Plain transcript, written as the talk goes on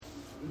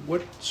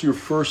what's your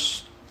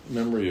first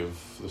memory of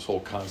this whole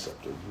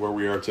concept of where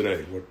we are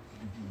today?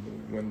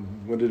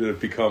 When did it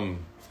become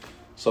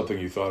something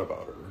you thought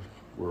about or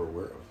were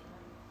aware of?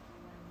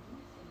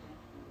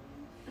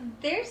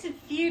 There's a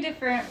few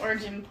different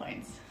origin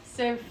points.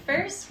 So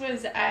first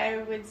was,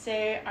 I would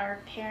say, our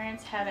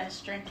parents had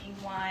us drinking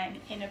wine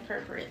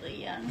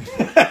inappropriately young.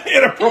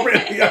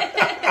 Inappropriately young.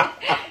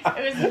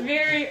 It was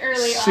very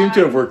early on. Seemed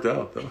to have worked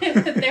out, though.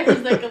 There was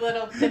like a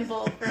little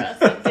thimble for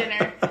us at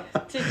dinner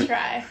to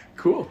try.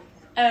 Cool.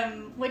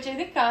 Which I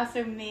think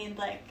also made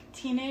like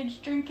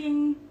teenage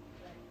drinking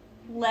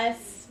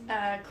less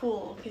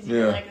cool, because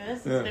you're like,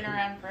 this has been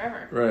around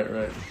forever.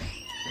 Right.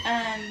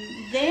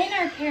 Then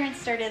our parents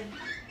started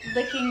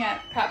looking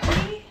at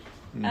property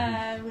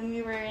when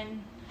we were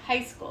in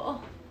high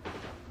school.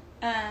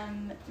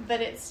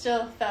 But it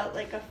still felt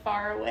like a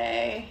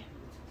faraway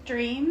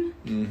dream.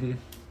 Mm-hmm.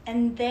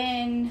 And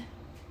then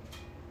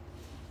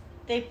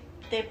they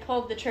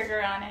pulled the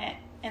trigger on it,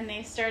 and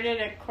they started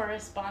a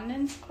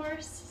correspondence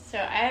course. So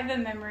I have a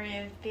memory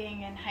of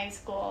being in high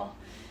school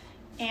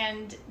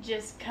and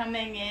just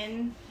coming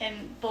in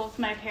and both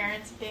my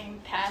parents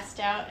being passed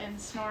out and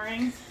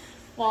snoring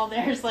while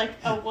there's like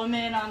a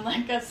woman on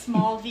like a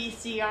small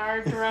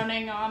VCR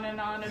droning on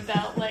and on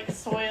about like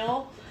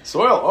soil.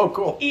 Soil? Oh,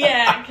 cool.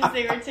 Yeah, because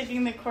they were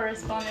taking the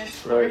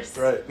correspondence course.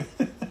 Right.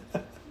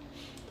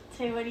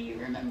 So what do you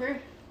remember?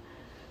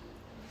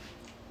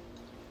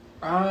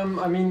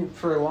 I mean,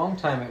 for a long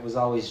time it was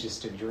always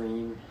just a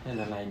dream and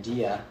an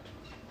idea.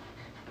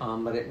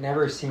 But it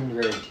never seemed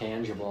very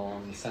tangible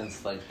in the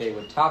sense like they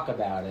would talk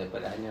about it,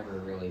 but I never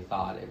really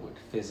thought it would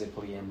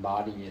physically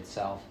embody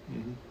itself.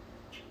 Mm-hmm.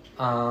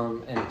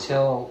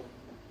 Until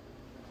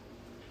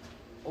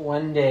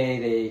one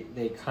day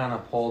they kind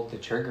of pulled the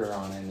trigger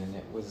on it, and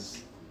it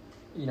was,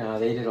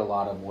 they did a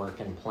lot of work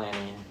and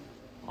planning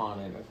on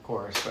it, of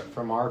course, but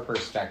from our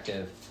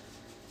perspective,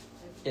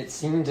 it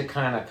seemed to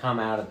kind of come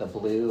out of the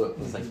blue. It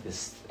was like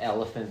this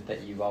elephant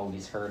that you've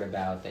always heard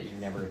about that you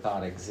never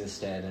thought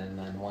existed, and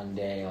then one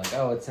day, like,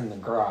 oh, it's in the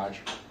garage.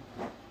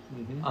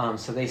 Mm-hmm.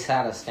 So they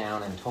sat us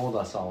down and told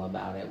us all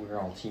about it. We were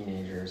all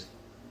teenagers.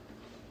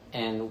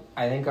 And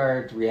I think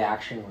our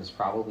reaction was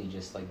probably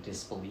just like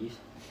disbelief.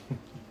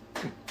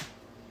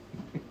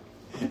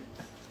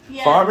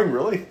 Yeah. Farming,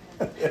 really?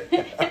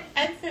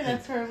 I'd say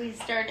that's where we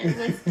started,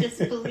 with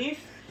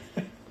disbelief.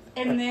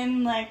 And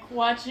then, like,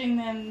 watching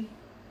them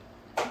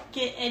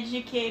get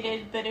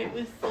educated, but it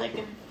was like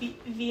a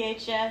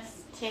VHS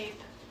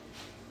tape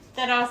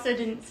that also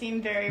didn't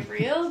seem very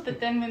real. But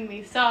then when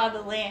we saw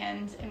the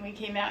land and we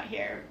came out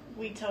here,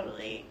 we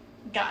totally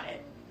got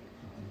it.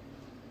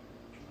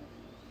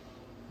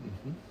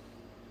 Mm-hmm.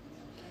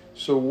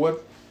 So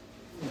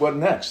what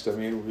next? I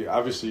mean,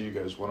 obviously you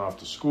guys went off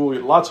to school,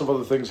 lots of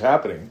other things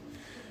happening,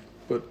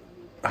 but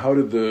how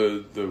did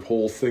the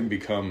whole thing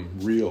become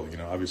real?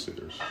 Obviously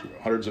there's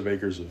hundreds of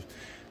acres of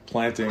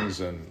plantings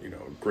and,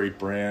 great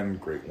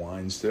brand, great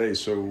wines today.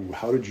 So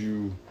how did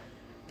you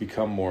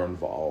become more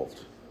involved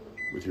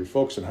with your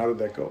folks, and how did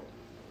that go?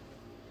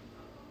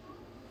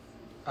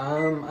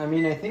 I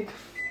mean, I think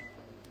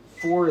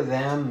for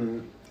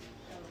them,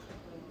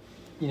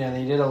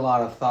 they did a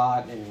lot of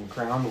thought and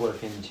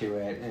groundwork into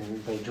it,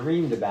 and they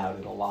dreamed about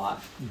it a lot.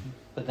 Mm-hmm.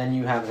 But then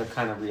you have the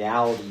kind of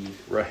reality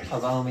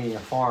of owning a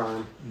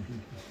farm,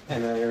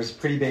 and there's a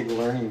pretty big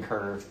learning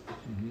curve.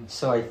 Mm-hmm.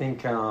 So I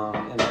think in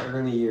the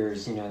early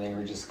years, they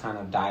were just kind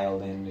of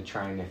dialed into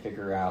trying to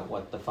figure out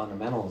what the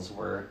fundamentals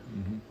were.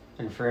 Mm-hmm.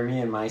 And for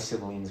me and my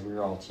siblings, we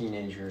were all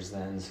teenagers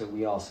then, so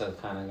we also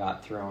kind of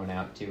got thrown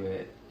out to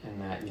it, and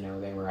that,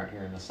 they were out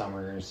here in the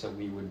summer, so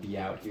we would be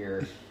out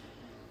here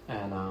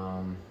and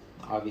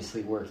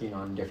obviously working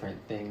on different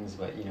things.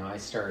 But I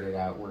started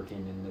out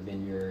working in the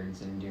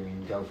vineyards and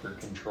doing gopher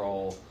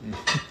control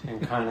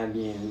and kind of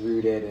being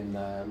rooted in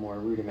the more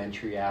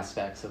rudimentary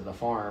aspects of the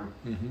farm.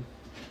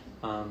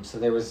 Mm-hmm. So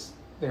there was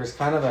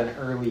kind of an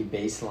early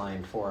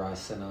baseline for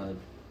us, and a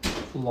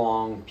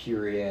long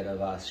period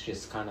of us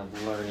just kind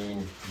of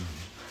learning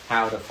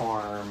how to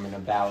farm and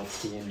about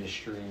the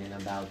industry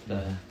and about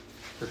the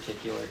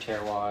particular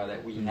terroir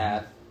that we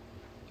had.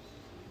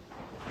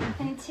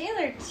 And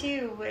Taylor,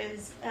 too,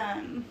 was,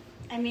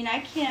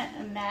 I can't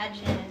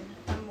imagine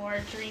a more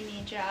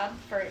dreamy job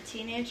for a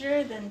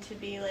teenager than to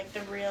be, like,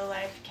 the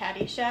real-life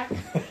Caddyshack.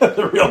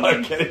 The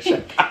real-life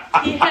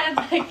Caddyshack. He had,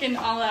 like, an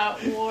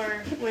all-out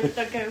war with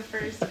the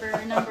Gophers for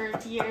a number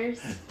of years.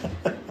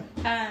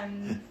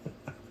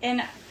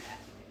 And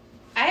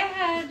I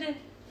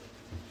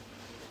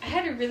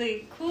had a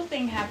really cool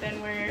thing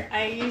happen where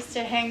I used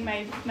to hang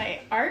my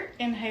art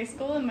in high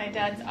school in my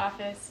dad's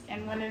office,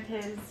 and one of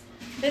his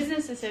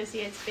business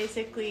associates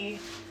basically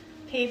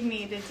paid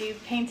me to do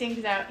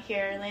paintings out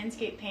here,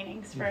 landscape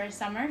paintings, for a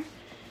summer.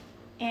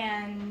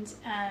 And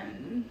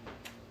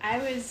I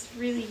was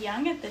really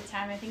young at the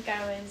time. I think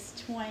I was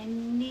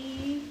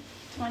 20.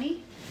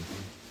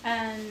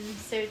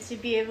 So to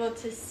be able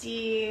to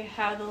see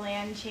how the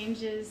land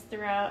changes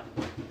throughout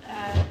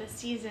the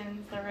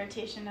seasons, the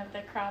rotation of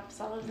the crops,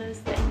 all of those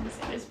things,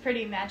 it was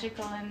pretty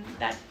magical, and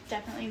that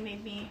definitely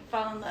made me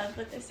fall in love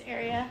with this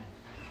area.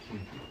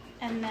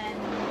 And then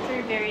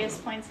through various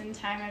points in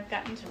time, I've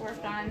gotten to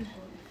work on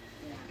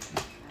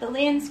the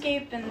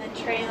landscape and the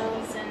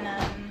trails,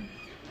 and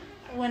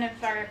one of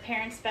our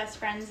parents' best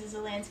friends is a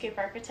landscape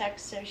architect,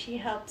 so she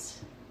helped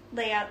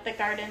lay out the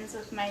gardens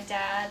with my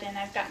dad, and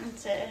I've gotten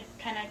to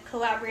kind of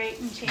collaborate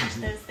and change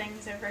those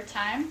things over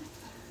time.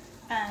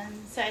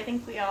 So I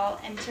think we all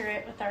enter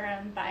it with our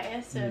own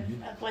bias of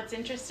what's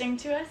interesting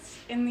to us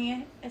in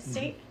the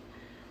estate.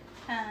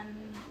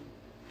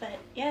 But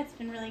yeah, it's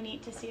been really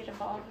neat to see it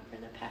evolve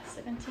over the past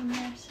 17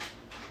 years.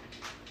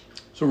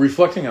 So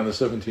reflecting on the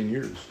 17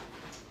 years,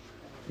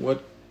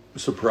 what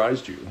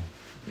surprised you?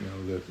 You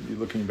know, that you're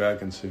looking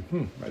back and say,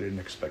 I didn't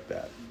expect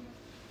that.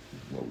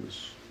 What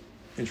was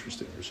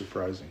interesting or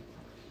surprising?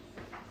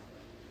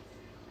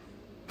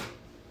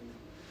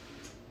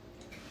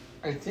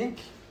 I think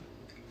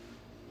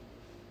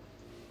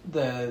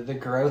the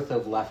growth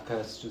of Left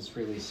Coast was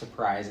really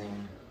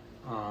surprising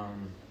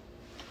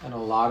in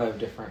a lot of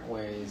different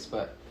ways,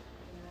 but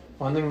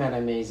one thing that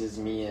amazes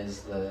me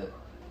is the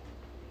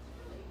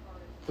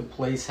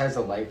place has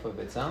a life of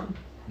its own.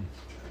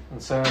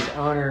 And so as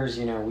owners,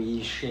 you know,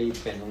 we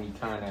shape and we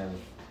kind of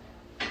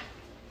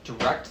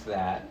direct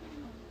that,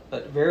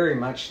 but very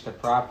much the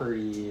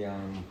property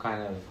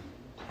kind of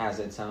has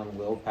its own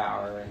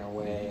willpower in a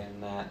way,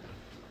 and that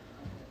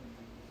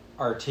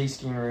our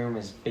tasting room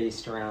is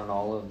based around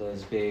all of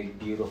those big,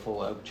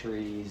 beautiful oak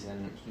trees,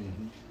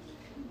 and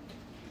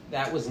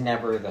that was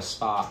never the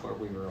spot where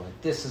we were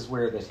like, this is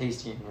where the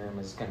tasting room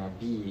is going to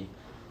be.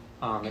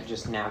 It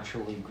just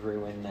naturally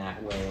grew in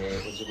that way.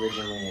 It was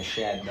originally a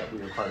shed that we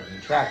were parking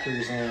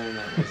tractors in, and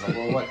it was like,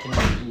 well, what can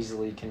we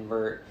easily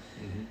convert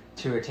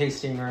to a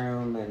tasting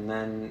room? And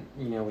then,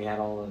 you know, we had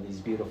all of these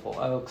beautiful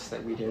oaks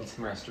that we did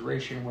some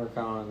restoration work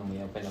on, and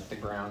we opened up the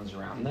grounds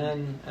around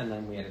then, and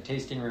then we had a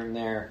tasting room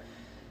there.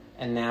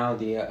 And now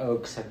the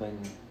oaks have been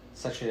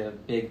such a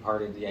big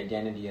part of the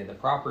identity of the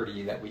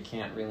property that we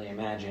can't really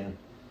imagine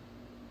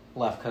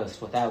Left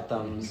Coast without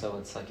them. So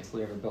it's like, if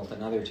we ever built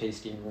another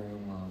tasting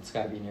room, well, it's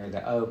got to be near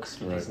the oaks,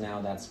 because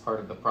now that's part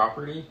of the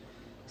property.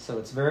 So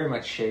it's very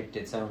much shaped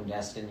its own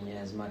destiny,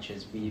 as much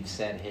as we've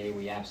said, hey,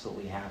 we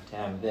absolutely have to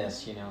have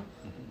this, you know.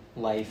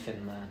 Life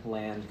in the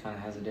land kind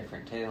of has a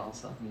different tale.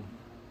 So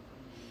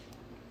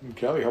And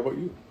Cali, how about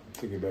you?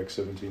 Thinking back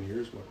 17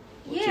 years, what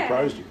Yeah.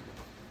 surprised you?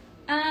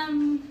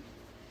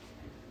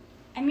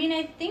 I mean,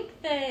 I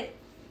think that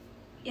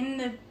in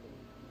the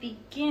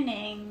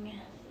beginning,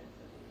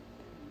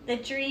 the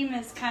dream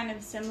is kind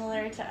of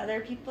similar to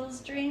other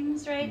people's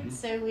dreams, right?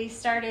 So we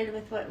started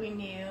with what we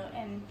knew,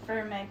 and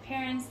for my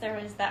parents, there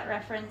was that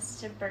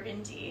reference to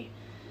Burgundy.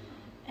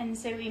 And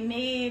so we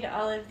made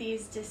all of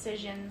these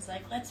decisions,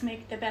 like, let's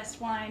make the best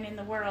wine in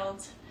the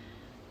world.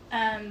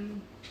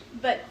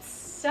 But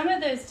some of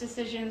those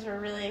decisions were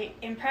really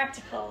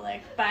impractical,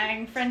 like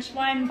buying French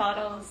wine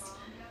bottles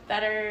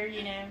that are,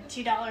 you know,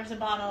 $2 a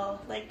bottle.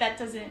 Like, that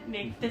doesn't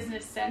make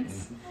business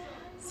sense.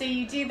 So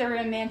you do the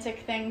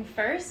romantic thing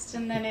first,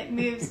 and then it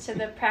moves to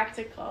the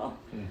practical.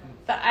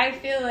 But I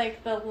feel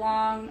like the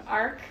long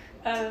arc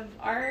of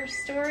our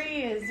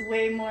story is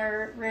way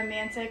more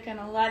romantic, and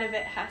a lot of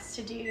it has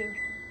to do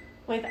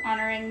with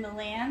honoring the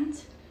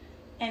land.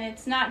 And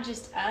it's not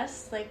just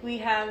us. Like, we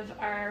have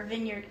our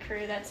vineyard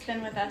crew that's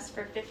been with us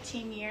for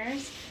 15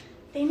 years.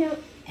 They know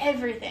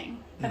everything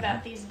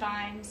about these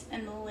vines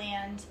and the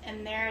land,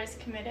 and they're as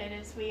committed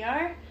as we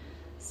are.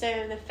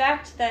 So the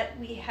fact that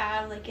we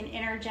have like an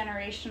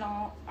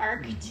intergenerational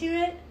arc to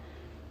it,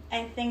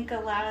 I think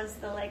allows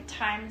the like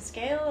time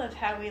scale of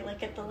how we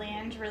look at the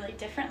land really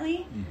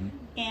differently.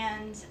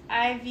 And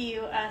I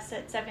view us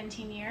at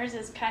 17 years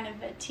as kind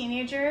of a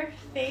teenager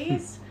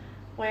phase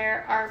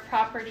where our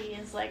property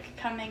is like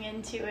coming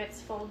into its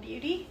full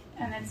beauty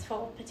and its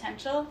full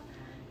potential.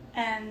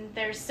 And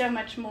there's so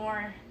much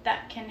more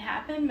that can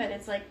happen, but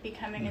it's like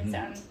becoming its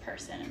own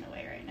person in a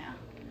way right now.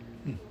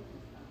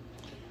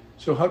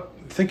 So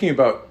thinking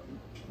about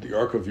the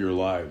arc of your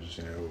lives,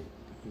 you know,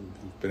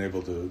 you've been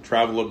able to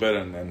travel a bit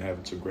and have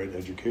some great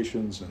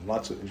educations and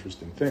lots of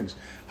interesting things.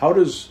 How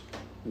does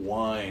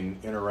wine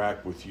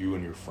interact with you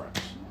and your friends?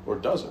 Or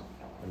does it?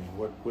 I mean,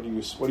 what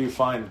do you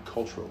find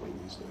culturally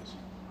these days?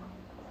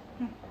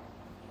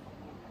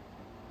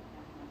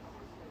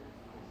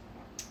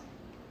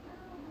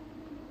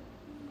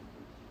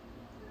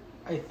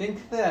 I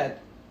think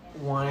that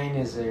wine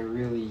is a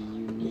really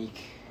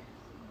unique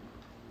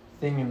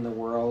thing in the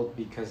world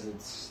because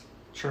it's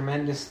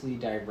tremendously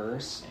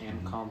diverse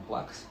and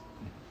complex.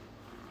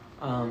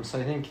 So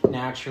I think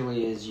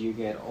naturally as you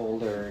get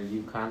older,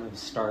 you kind of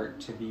start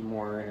to be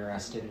more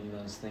interested in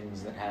those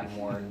things that have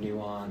more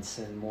nuance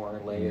and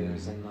more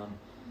layers in them.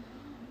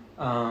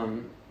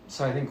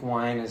 So I think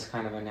wine is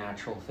kind of a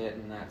natural fit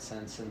in that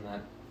sense, in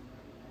that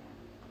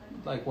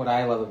like what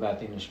I love about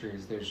the industry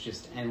is there's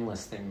just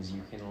endless things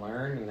you can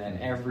learn, and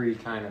that every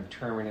kind of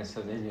terminus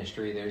of the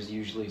industry, there's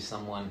usually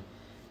someone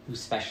who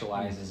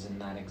specializes in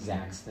that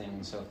exact thing.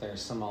 So if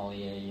there's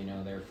sommelier, you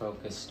know, they're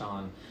focused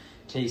on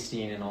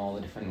tasting in all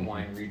the different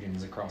wine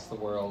regions across the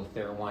world. If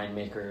they're a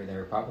winemaker,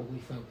 they're probably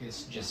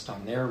focused just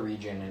on their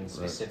region and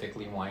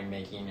specifically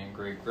winemaking and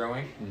grape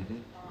growing.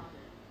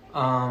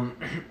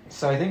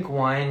 So I think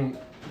wine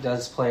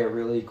does play a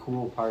really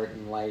cool part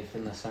in life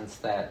in the sense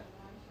that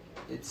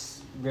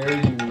it's very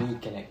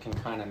unique and it can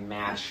kind of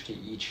match to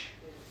each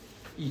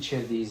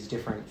of these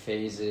different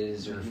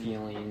phases or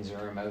feelings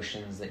or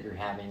emotions that you're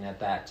having at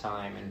that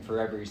time. And for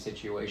every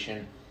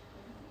situation,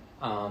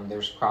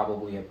 there's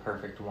probably a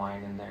perfect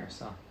wine in there.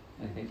 So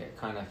I think it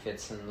kind of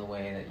fits in the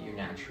way that you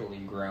naturally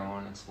grow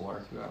and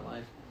explore throughout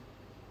life.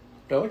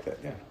 I like that,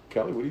 yeah.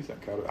 Cali, what do you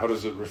think? How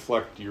does it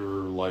reflect your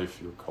life,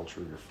 your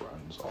culture, your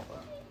friends, all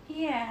that?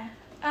 Yeah.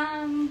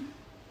 I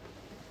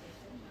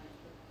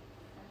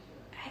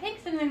think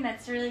something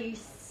that's really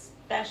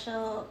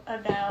special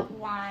about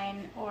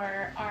wine,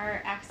 or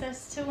our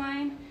access to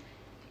wine,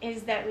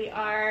 is that we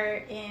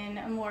are in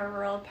a more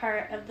rural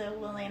part of the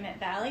Willamette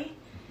Valley.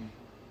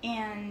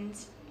 And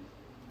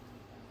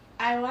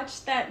I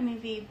watched that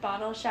movie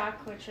Bottle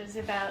Shock, which was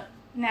about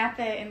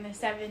Napa in the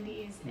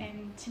 70s,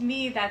 and to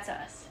me that's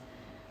us.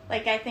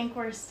 Like, I think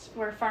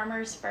we're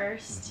farmers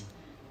first,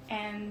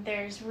 and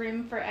there's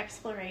room for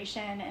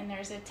exploration, and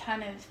there's a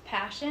ton of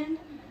passion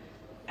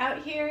out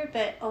here,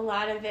 but a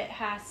lot of it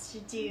has to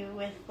do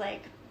with,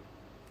 like,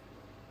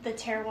 the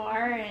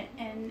terroir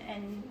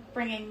and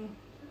bringing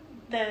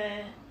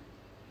the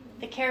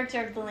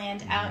character of the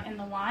land out in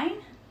the wine.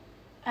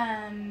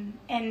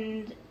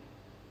 And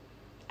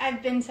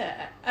I've been to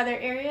other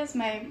areas.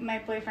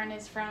 My boyfriend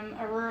is from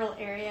a rural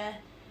area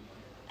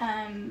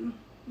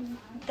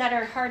that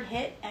are hard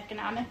hit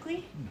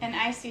economically, and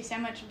I see so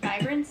much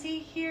vibrancy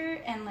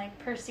here and like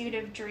pursuit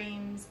of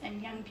dreams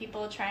and young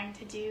people trying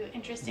to do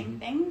interesting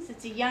things.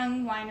 It's a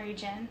young wine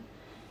region,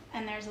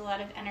 and there's a lot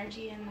of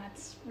energy, and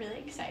that's really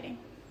exciting.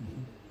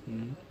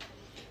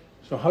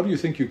 So how do you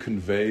think you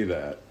convey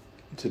that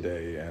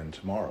today and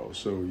tomorrow?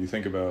 So you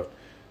think about,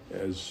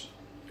 as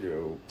you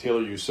know,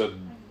 Taylor, you said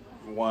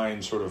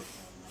wine sort of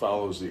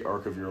follows the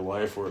arc of your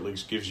life, or at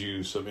least gives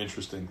you some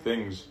interesting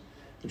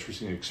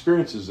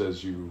experiences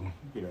as you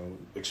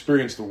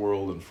experience the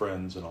world and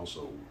friends, and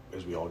also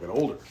as we all get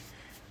older.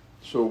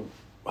 So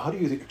how do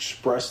you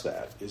express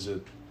that? Is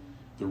it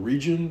the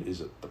region?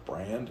 Is it the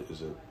brand?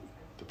 Is it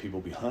the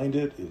people behind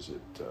it? Is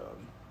it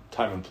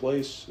time and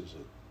place? Is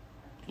it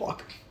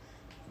luck?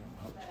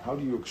 How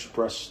do you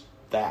express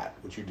that,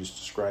 which you just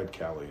described,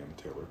 Cali and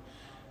Taylor,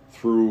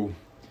 through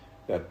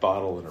that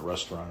bottle in a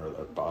restaurant, or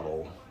that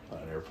bottle on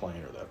an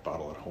airplane, or that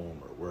bottle at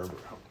home, or wherever?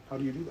 How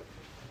do you do that?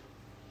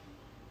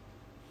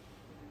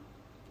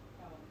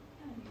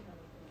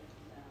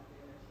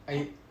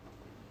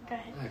 Go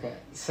ahead. Okay,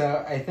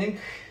 so I think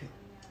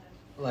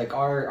like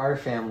our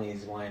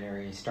family's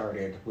winery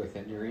started with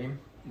a dream,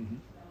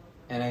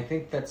 and I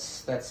think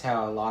that's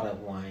how a lot of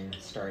wine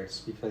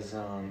starts, because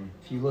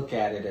if you look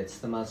at it, it's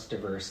the most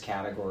diverse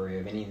category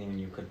of anything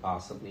you could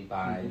possibly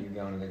buy. You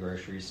go into the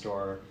grocery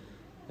store,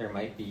 there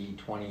might be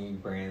 20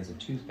 brands of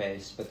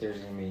toothpaste, but there's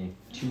going to be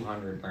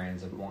 200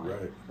 brands of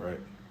wine. Right.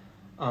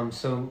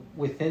 So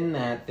within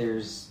that,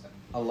 there's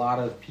a lot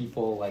of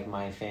people like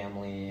my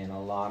family, and a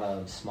lot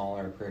of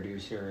smaller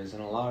producers,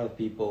 and a lot of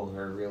people who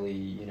are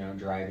really,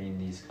 driving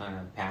these kind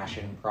of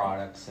passion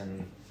products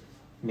and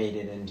made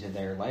it into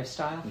their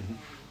lifestyle.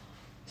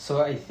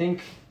 So I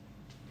think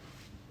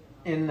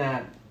in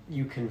that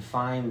you can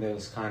find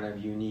those kind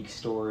of unique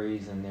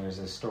stories, and there's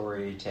a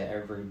story to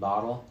every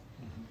bottle.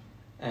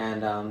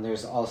 And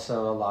there's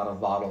also a lot of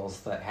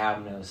bottles that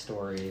have no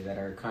story, that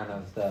are kind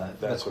of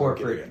the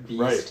corporate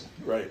beast.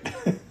 Right.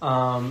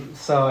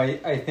 So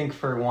I think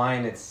for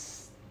wine,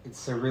 it's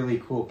a really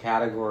cool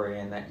category,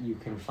 in that you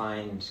can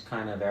find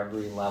kind of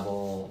every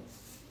level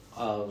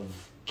of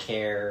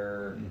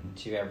care,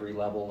 to every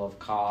level of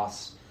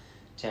cost,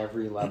 to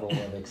every level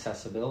of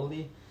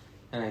accessibility.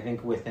 And I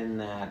think within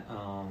that,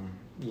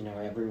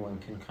 everyone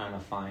can kind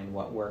of find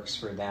what works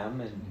for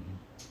them. And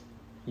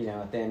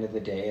at the end of the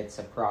day, it's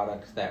a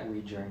product that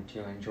we drink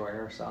to enjoy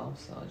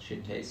ourselves, so it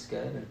should taste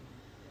good. And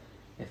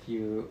if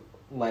you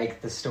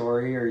like the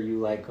story, or you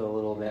like a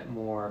little bit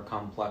more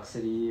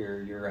complexity,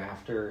 or you're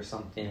after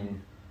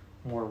something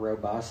more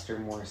robust or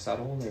more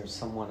subtle, there's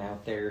someone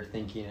out there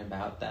thinking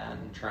about that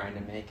and trying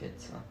to make it.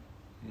 So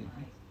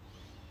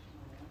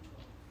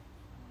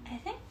I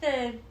think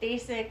the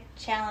basic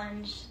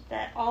challenge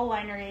that all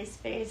wineries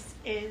face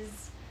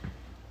is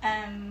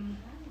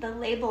the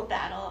label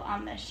battle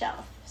on the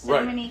shelf.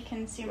 So many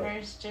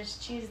consumers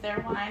just choose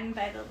their wine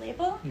by the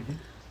label.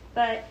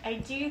 But I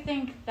do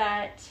think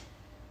that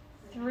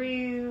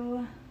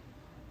through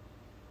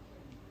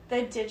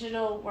the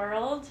digital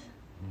world,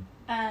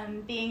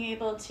 being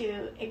able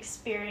to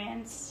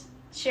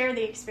share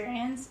the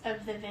experience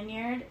of the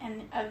vineyard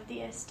and of the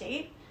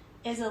estate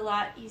is a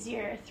lot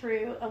easier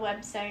through a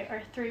website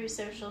or through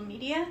social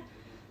media.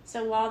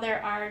 So while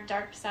there are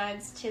dark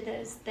sides to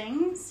those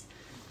things,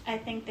 I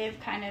think they've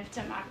kind of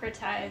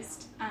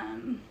democratized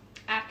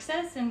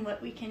access and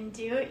what we can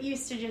do. It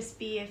used to just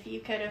be if you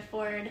could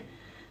afford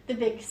the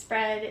big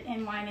spread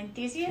in Wine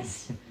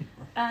Enthusiast.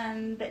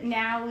 But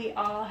now we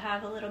all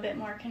have a little bit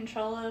more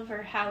control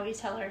over how we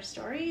tell our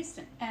stories.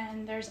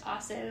 And there's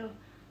also,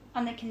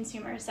 on the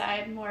consumer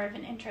side, more of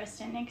an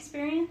interest in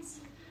experience.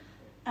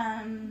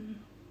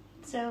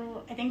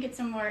 So I think it's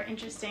a more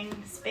interesting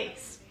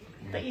space.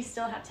 But you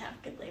still have to have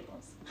good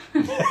labels.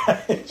 You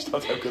still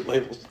have to have good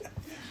labels.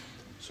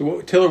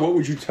 So, Taylor, what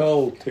would you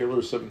tell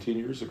Taylor 17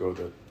 years ago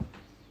that,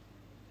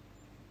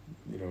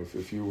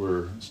 if you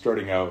were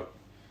starting out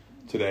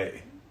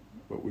today,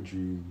 what would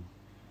you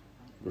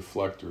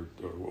reflect or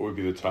what would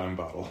be the time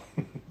bottle?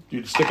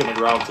 You'd stick in the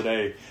ground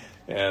today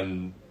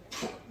and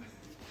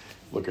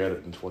look at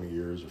it in 20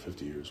 years or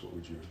 50 years.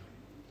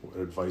 What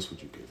advice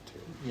would you give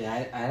Taylor?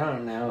 Yeah, I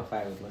don't know if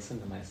I would listen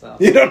to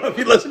myself. You don't know if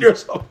you'd listen to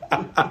yourself?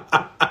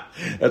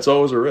 That's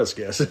always a risk,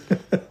 yes.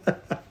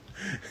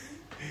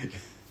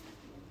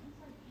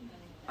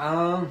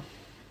 I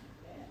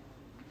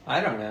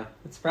don't know.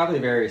 It's probably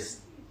very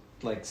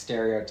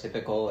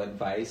stereotypical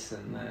advice,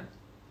 and that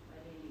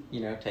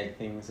take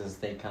things as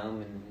they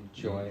come and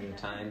enjoy the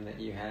time that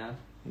you have.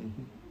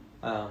 Mm-hmm.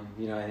 I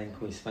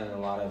think we spend a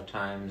lot of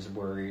times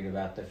worried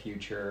about the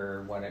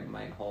future, what it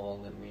might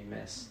hold, and we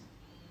miss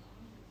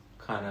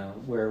kind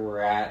of where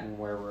we're at and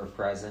where we're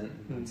present.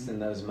 Mm-hmm. It's in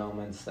those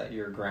moments that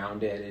you're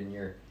grounded and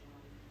you're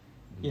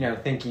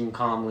thinking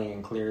calmly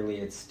and clearly.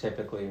 It's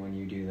typically when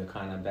you do the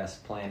kind of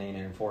best planning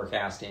and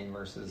forecasting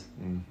versus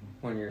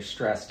when you're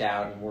stressed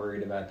out and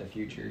worried about the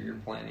future, your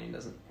planning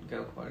doesn't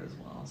go quite as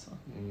well. So,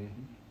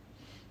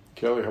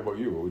 Kelly, how about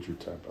you? What would your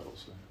time battle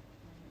say?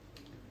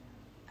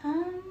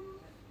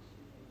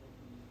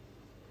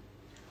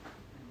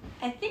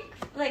 I think,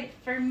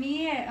 for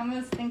me, I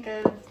almost think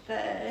of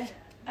the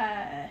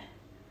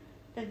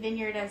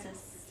vineyard as a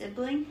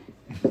sibling,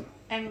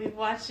 and we've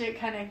watched it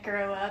kind of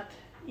grow up.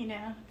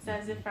 It's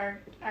as if our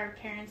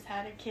parents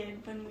had a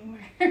kid when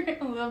we were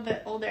a little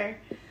bit older.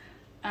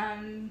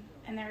 And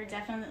there were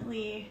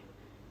definitely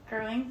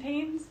growing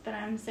pains, but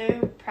I'm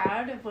so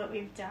proud of what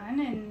we've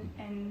done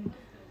and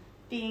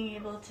being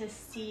able to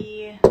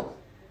see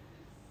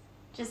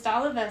just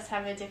all of us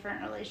have a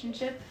different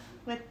relationship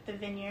with the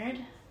vineyard.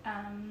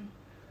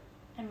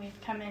 And we've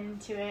come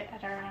into it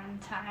at our own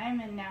time,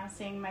 and now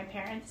seeing my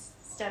parents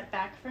step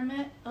back from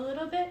it a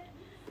little bit,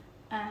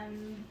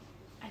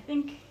 I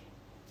think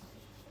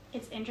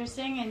it's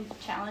interesting and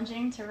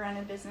challenging to run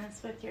a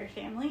business with your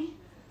family.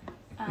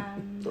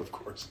 Of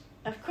course,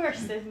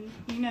 and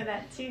you know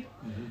that too.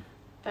 Mm-hmm.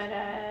 But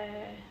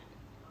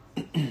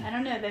I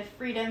don't know, the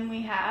freedom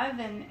we have,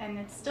 and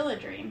it's still a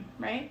dream,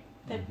 right?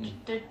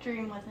 The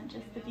dream wasn't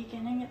just the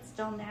beginning, it's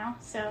still now.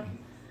 So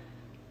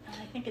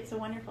I think it's a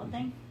wonderful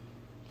thing.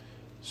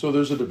 So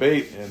there's a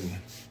debate, and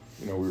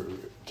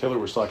Taylor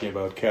was talking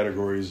about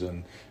categories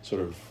and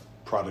sort of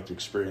product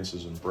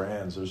experiences and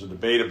brands. There's a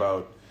debate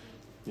about,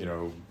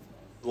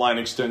 line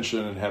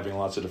extension and having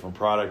lots of different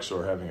products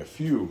or having a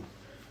few.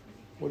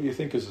 What do you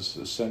think is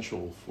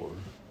essential for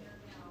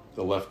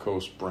the Left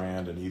Coast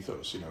brand and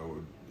ethos?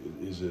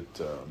 Is it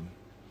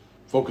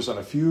focus on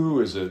a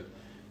few? Is it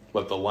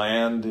let the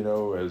land,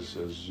 as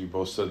you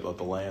both said, let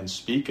the land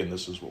speak, and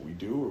this is what we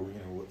do? Or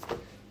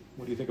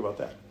what do you think about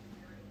that?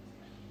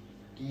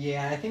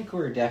 Yeah, I think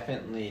we're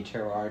definitely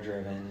terroir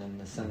driven in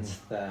the sense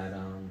that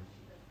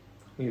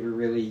we have a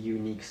really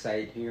unique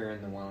site here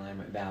in the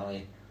Willamette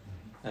Valley,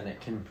 and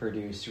it can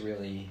produce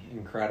really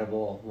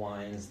incredible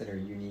wines that are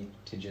unique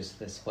to just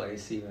this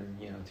place. Even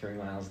 3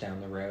 miles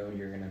down the road,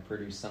 you're going to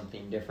produce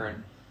something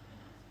different,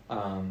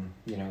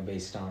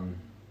 based on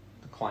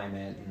the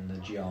climate and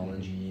the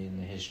geology and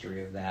the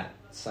history of that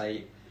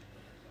site.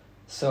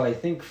 So I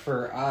think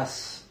for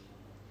us,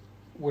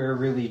 we're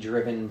really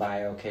driven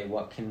by, okay,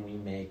 what can we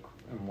make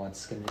and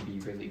what's going to be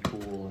really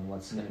cool and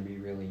what's going to be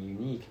really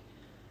unique.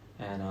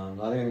 And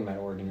the other thing about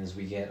Oregon is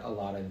we get a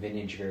lot of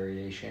vintage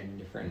variation,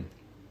 different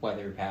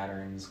weather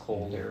patterns,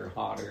 colder,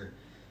 hotter.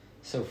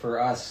 So for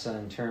us,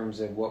 in terms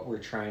of what we're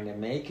trying to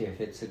make,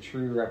 if it's a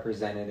true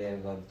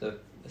representative of the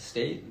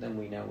state, then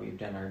we know we've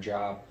done our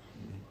job.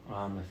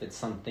 If it's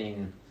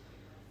something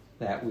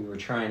that we were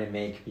trying to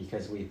make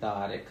because we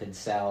thought it could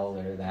sell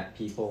or that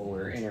people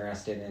were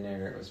interested in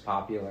it or it was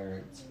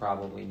popular, it's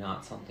probably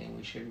not something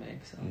we should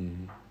make. So.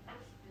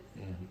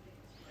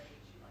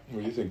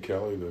 What do you think,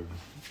 Kelly?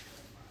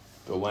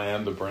 The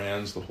land, the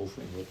brands, the whole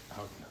thing.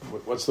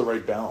 What's the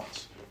right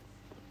balance?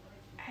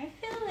 I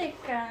feel like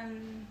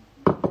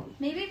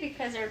maybe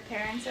because our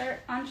parents are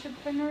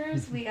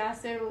entrepreneurs, we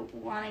also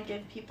want to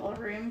give people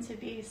room to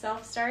be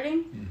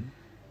self-starting.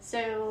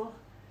 So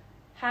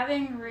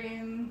having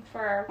room for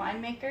our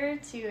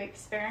winemaker to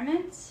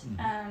experiment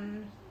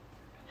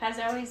has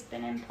always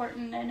been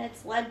important, and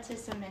it's led to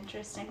some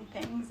interesting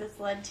things. It's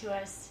led to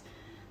us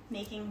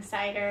making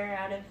cider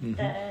out of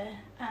the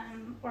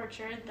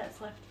orchard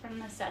that's left from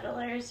the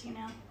settlers.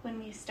 When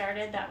we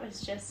started, that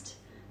was just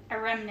a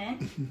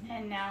remnant,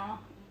 and now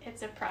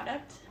it's a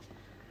product.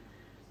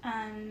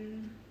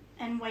 and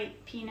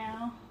white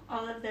Pinot.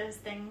 All of those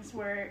things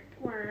were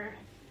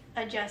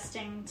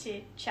adjusting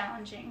to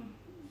challenging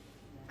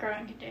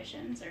growing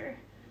conditions, or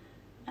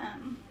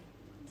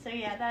so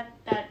yeah,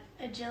 that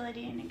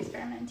agility and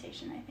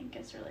experimentation, I think,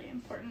 is really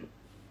important.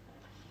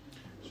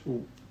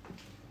 So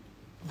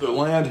the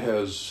land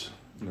has,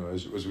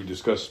 as we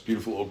discussed,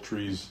 beautiful oak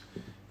trees.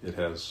 It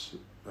has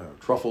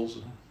truffles.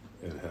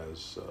 It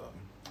has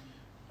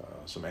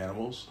some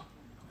animals.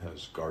 It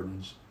has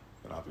gardens,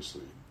 and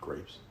obviously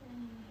grapes.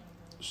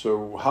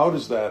 So how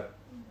does that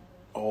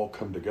all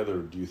come together?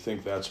 Do you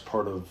think that's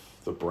part of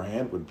the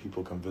brand when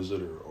people come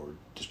visit, or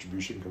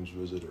distribution comes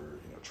visit, or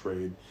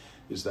trade?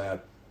 Is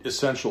that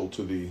essential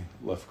to the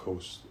Left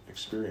Coast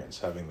experience,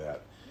 having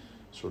that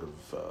sort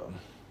of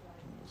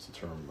what's the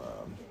term?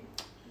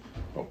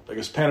 I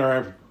guess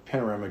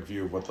panoramic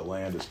view of what the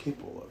land is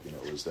capable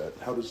of. Is that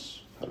how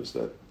does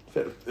that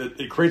fit?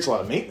 It creates a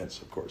lot of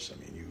maintenance, of course. I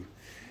mean,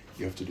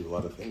 you have to do a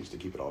lot of things to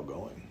keep it all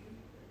going.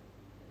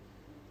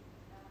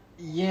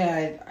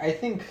 Yeah, I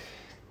think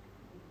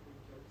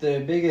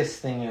the biggest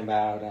thing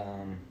about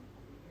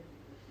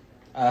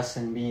us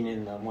and being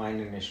in the wine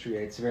industry,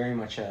 it's very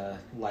much a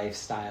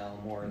lifestyle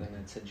more than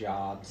it's a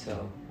job.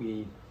 So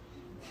we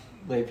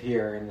live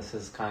here, and this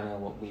is kind of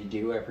what we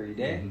do every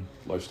day.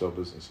 Mm-hmm. Lifestyle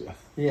business, yeah.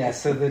 Yeah,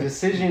 so the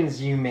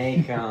decisions you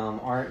make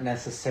aren't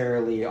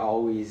necessarily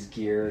always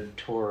geared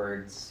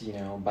towards,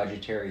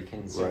 budgetary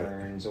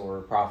concerns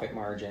or profit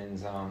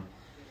margins.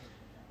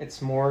 It's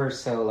more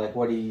so like,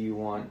 what do you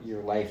want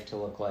your life to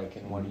look like,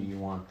 and what do you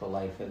want the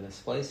life of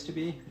this place to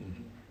be?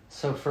 Mm-hmm.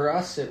 So for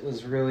us, it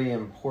was really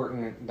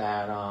important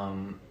that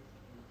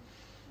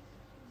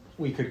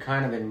we could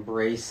kind of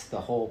embrace the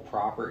whole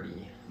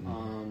property.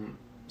 Mm-hmm.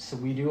 So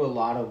we do a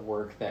lot of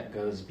work that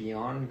goes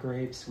beyond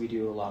grapes. We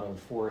do a lot of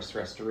forest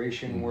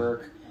restoration mm-hmm.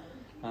 work.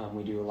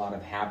 We do a lot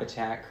of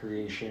habitat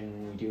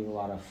creation. We do a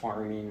lot of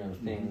farming of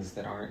things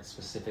mm-hmm. that aren't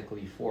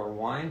specifically for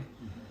wine.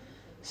 Mm-hmm.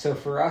 So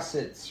for us,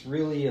 it's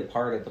really a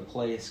part of the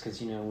place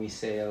because, we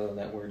say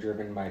that we're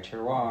driven by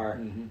terroir.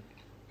 Mm-hmm.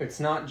 It's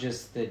not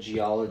just the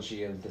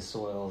geology of the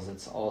soils,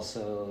 it's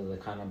also the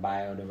kind of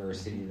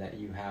biodiversity that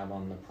you have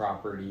on the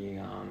property.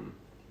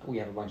 We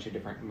have a bunch of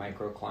different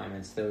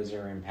microclimates. Those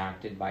are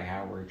impacted by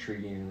how we're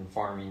treating and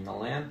farming the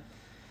land.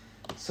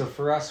 So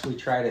for us, we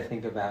try to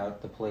think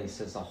about the place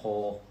as a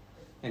whole,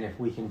 and if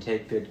we can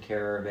take good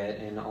care of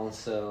it and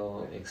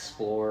also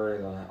explore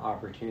the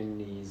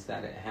opportunities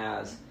that it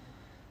has.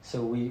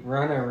 So we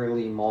run a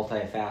really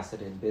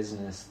multifaceted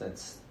business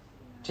that's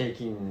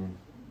taking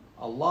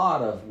a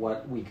lot of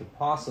what we could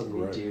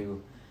possibly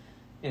do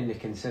into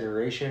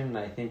consideration.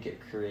 I think it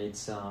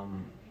creates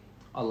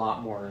a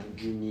lot more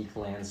unique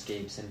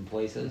landscapes and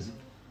places.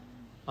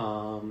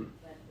 Mm-hmm.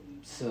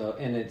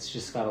 And it's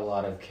just got a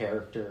lot of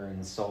character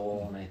and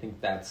soul, and I think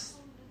that's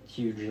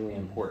hugely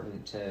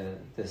important to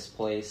this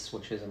place,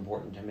 which is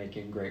important to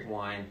making great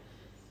wine,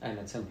 and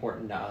it's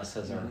important to us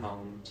as our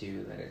home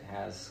too, that it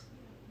has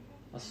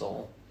a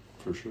soul.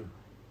 For sure.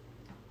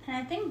 And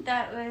I think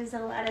that was a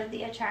lot of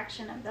the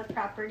attraction of the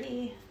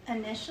property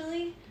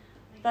initially,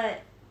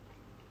 but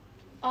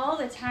all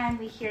the time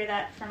we hear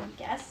that from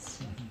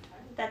guests,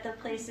 that the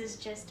place is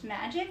just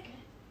magic.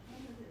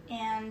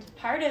 And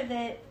part of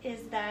it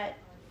is that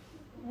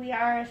we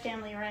are a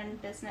family-run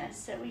business,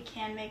 so we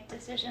can make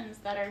decisions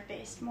that are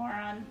based more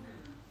on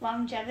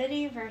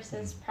longevity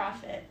versus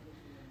profit.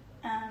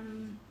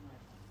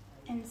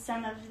 And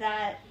some of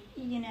that,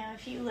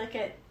 if you look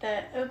at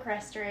the oak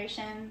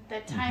restoration, the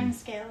time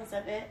scales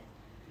of it,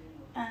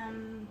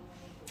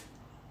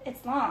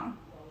 it's long.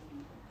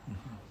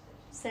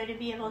 So to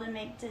be able to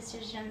make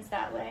decisions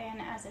that way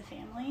and as a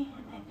family,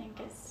 I think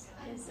is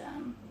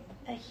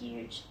a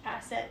huge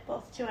asset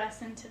both to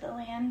us and to the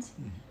land.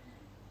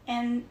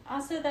 And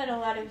also that a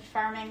lot of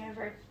farming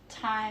over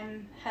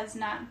time has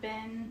not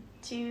been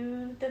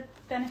to the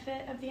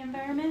benefit of the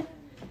environment.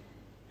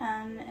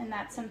 And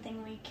that's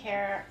something we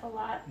care a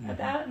lot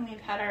about, and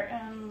we've had our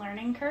own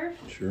learning curve.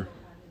 Sure.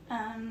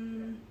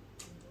 And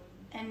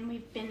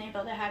we've been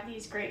able to have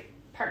these great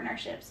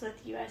partnerships with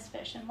U.S.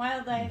 Fish and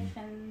Wildlife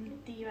and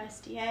the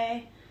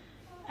USDA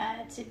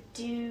to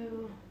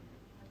do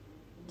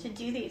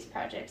these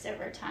projects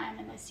over time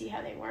and to see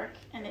how they work,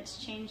 and it's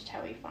changed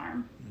how we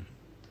farm.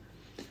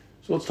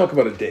 So let's talk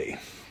about a day.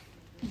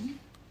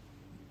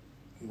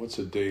 What's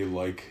a day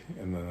like?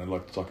 And then I'd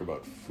like to talk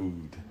about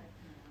food.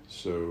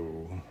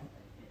 So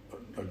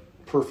a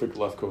perfect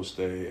Left Coast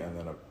day, and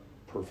then a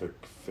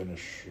perfect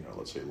finish,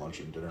 let's say lunch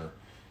and dinner.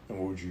 And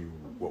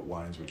what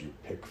wines would you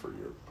pick for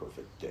your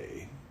perfect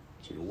day?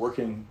 So you're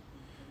working,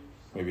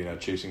 maybe not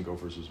chasing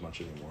gophers as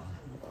much anymore,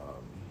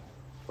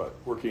 but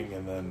working,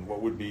 and then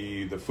what would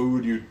be the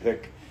food you'd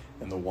pick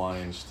and the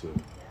wines to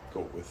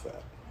go with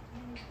that?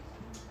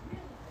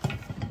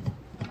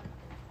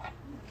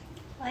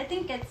 Well, I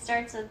think it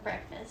starts with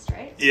breakfast,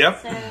 right?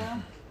 Yep. So,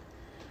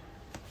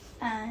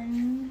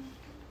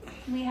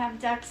 we have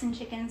ducks and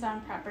chickens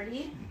on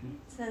property.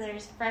 So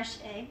there's fresh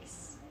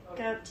eggs.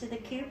 Go up to the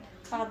coop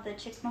called the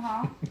Chick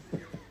Mahal.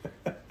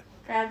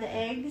 Grab the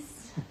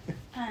eggs.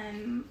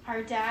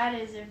 Our dad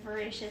is a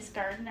voracious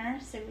gardener,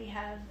 so we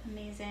have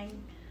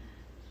amazing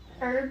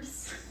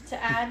herbs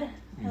to add.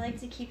 I like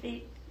to keep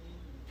it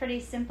pretty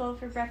simple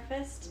for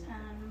breakfast.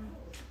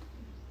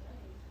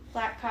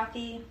 Black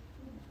coffee,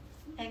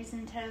 eggs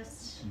and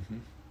toast.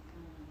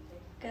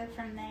 Go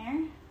from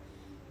there.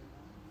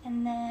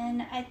 And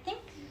then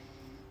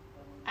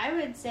I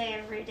would say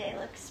every day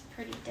looks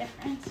pretty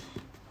different.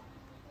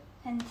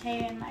 And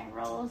Tay and my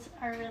roles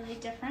are really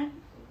different.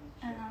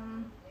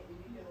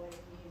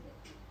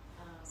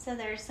 So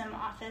there's some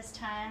office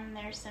time,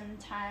 there's some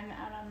time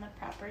out on the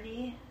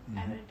property.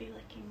 I would be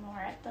looking more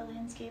at the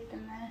landscape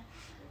and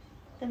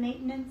the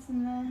maintenance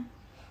and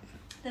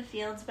the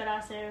fields, but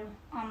also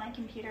on my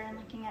computer and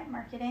looking at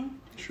marketing.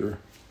 Sure.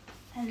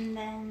 And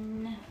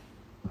then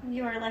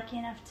we were lucky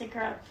enough to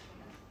grow up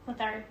with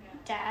our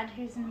dad,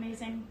 who's an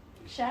amazing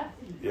chef.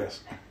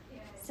 Yes.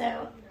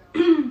 So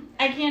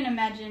I can't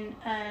imagine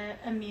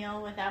a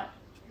meal without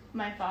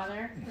my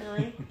father,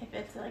 really, if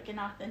it's like an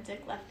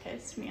authentic left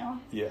coast meal.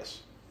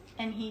 Yes.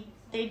 And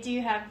they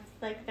do have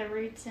like the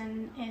roots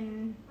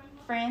in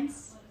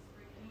France.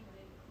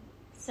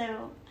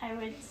 So I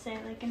would say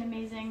like an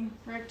amazing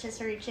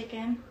rotisserie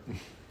chicken.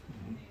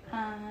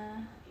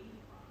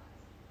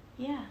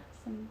 Yeah,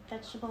 some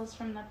vegetables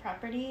from the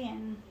property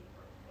and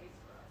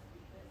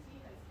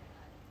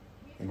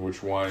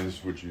which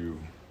wines would you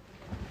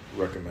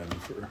recommend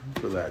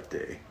for that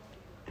day?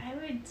 I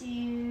would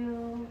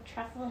do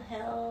Truffle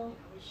Hill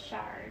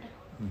Shard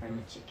for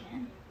the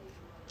chicken.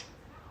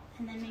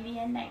 And then maybe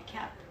a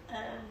nightcap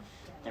of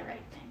the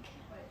right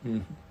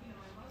pink.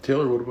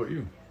 Taylor, what about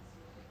you?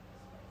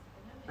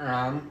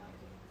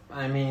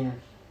 I mean,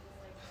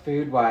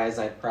 food-wise,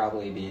 I'd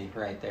probably be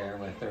right there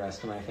with the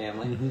rest of my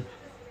family.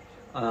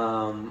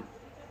 And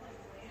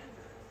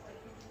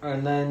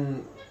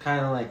then,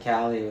 kind of like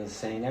Cali was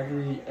saying,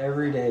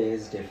 every day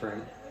is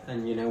different.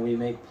 And, we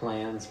make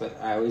plans, but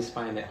I always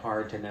find it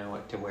hard to know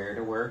what to wear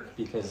to work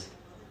because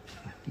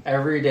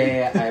every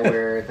day I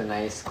wear the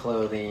nice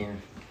clothing.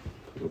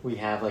 We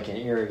have like an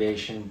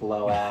irrigation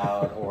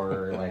blowout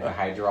or like a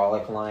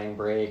hydraulic line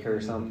break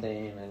or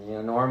something.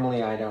 And,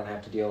 normally I don't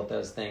have to deal with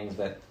those things,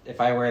 but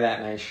if I wear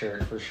that nice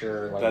shirt for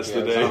sure, like that's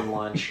the day. On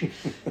lunch,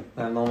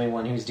 I'm the only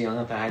one who's dealing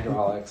with the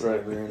hydraulics. Right.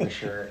 I ruin the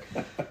shirt.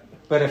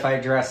 But if I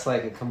dress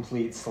like a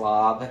complete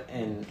slob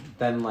and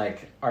then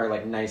like our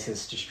like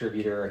nicest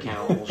distributor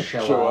account will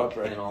show up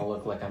right. And I'll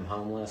look like I'm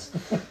homeless.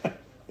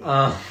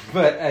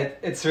 But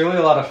it's really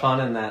a lot of fun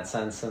in that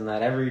sense, and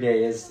that every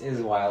day is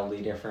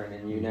wildly different,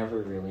 and you never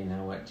really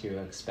know what to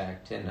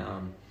expect.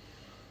 And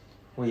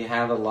we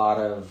have a lot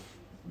of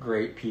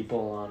great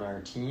people on our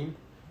team,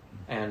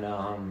 and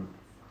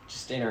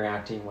just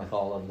interacting with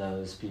all of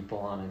those people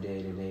on a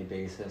day-to-day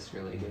basis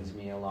really gives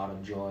me a lot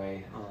of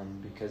joy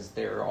because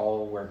they're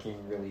all working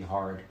really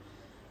hard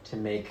to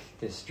make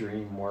this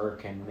dream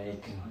work and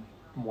make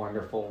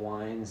wonderful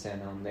wines,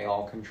 and they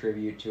all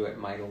contribute to it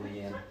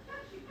mightily, and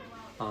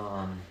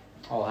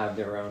all have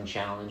their own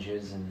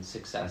challenges and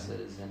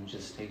successes, and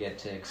just to get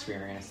to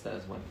experience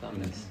those with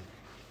them is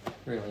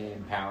really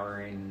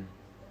empowering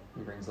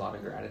and brings a lot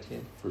of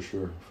gratitude. For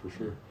sure.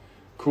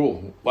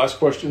 Cool. Last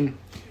question.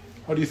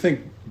 How do you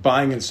think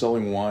buying and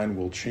selling wine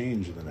will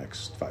change in the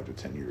next 5 to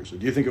 10 years? Or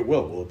do you think it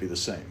will? Will it be the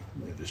same?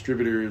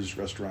 Distributors,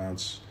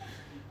 restaurants,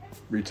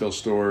 retail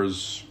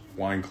stores,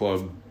 wine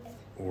club,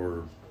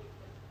 or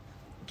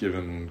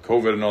given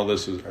COVID and all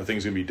this, are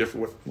things going to be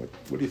different? What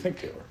do you think,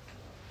 Taylor?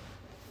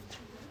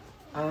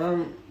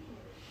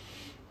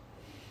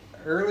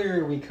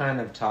 Earlier we kind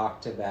of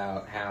talked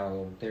about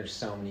how there's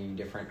so many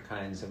different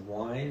kinds of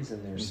wines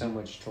and there's so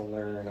much to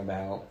learn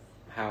about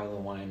how the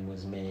wine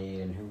was made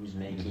and who's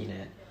making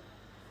it.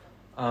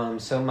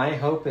 So my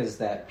hope is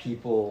that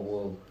people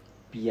will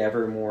be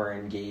ever more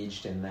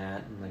engaged in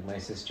that. And like my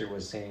sister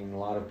was saying, a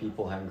lot of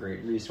people have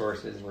great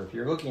resources where if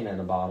you're looking at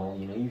a bottle,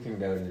 you can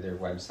go to their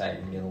website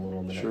and get a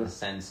little bit of a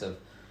sense of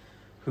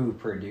who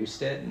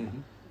produced it.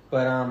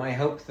 But I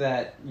hope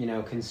that,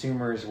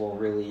 consumers will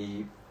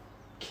really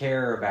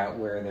care about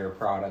where their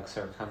products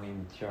are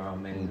coming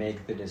from and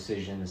make the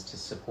decisions to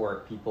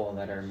support people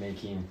that are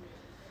making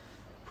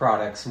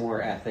products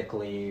more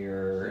ethically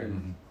or,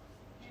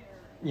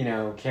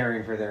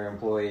 caring for their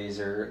employees.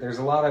 Or there's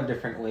a lot of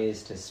different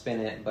ways to spin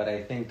it, but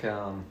I think,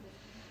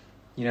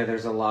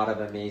 there's a lot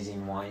of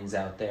amazing wines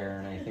out there,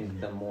 and I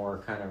think the more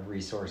kind of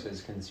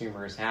resources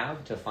consumers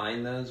have to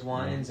find those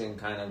wines and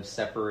kind of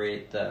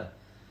separate the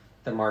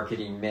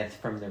marketing myth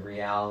from the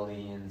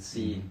reality and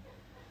see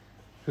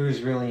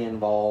who's really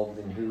involved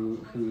and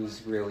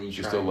who's really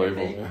just trying a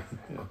label, to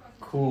make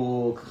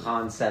cool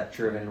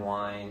concept-driven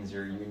wines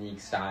or unique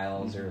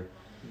styles or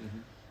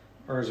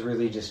is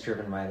really just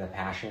driven by the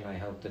passion. I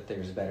hope that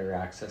there's better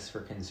access for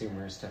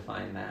consumers to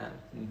find that.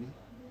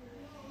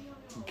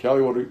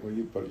 Cali, what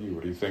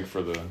do you think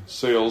for the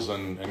sales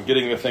and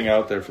getting the thing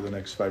out there for the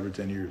next 5 or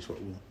 10 years? What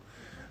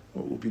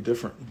will be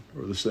different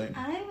or the same?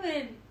 I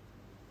would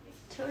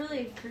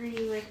totally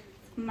agree with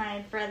my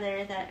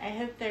brother that I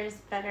hope there's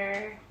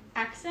better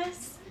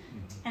access,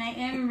 and I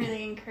am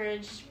really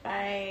encouraged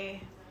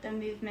by the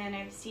movement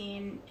I've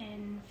seen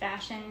in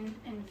fashion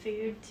and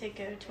food to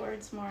go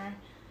towards more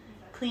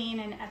clean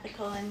and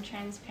ethical and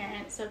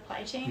transparent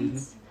supply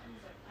chains.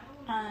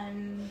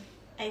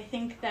 I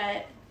think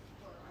that,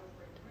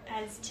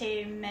 as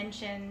Tay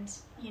mentioned,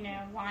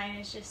 wine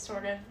is just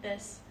sort of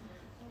this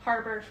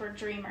harbor for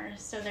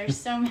dreamers. So there's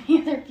so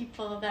many other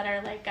people that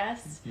are like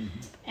us.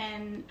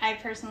 And I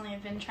personally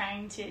have been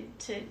trying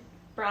to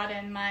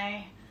broaden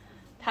my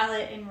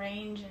palette and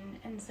range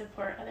and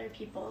support other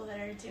people that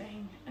are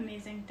doing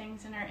amazing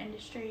things in our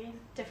industry in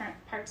different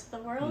parts of the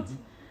world.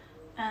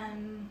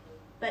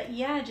 But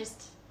yeah,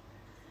 just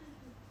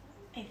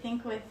I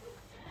think with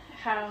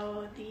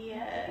how the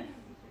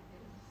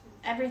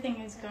everything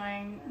is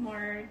going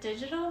more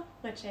digital,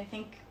 which I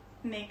think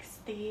makes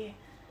the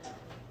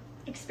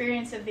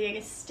experience of the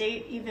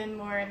estate even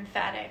more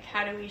emphatic.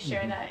 How do we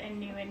share that in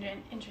new and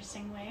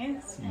interesting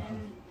ways?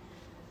 And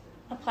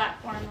a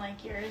platform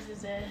like yours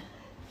is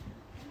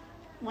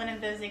one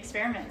of those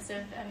experiments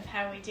of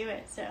how we do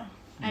it. So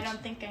I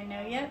don't think I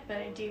know yet, but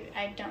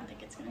I don't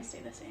think it's going to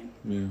stay the same.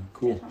 Yeah,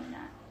 cool. Definitely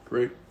not.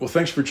 Great. Well,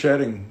 thanks for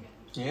chatting,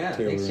 Yeah,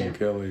 Taylor thanks, and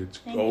Kelly. It's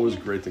always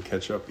great to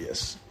catch up.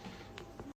 Yes.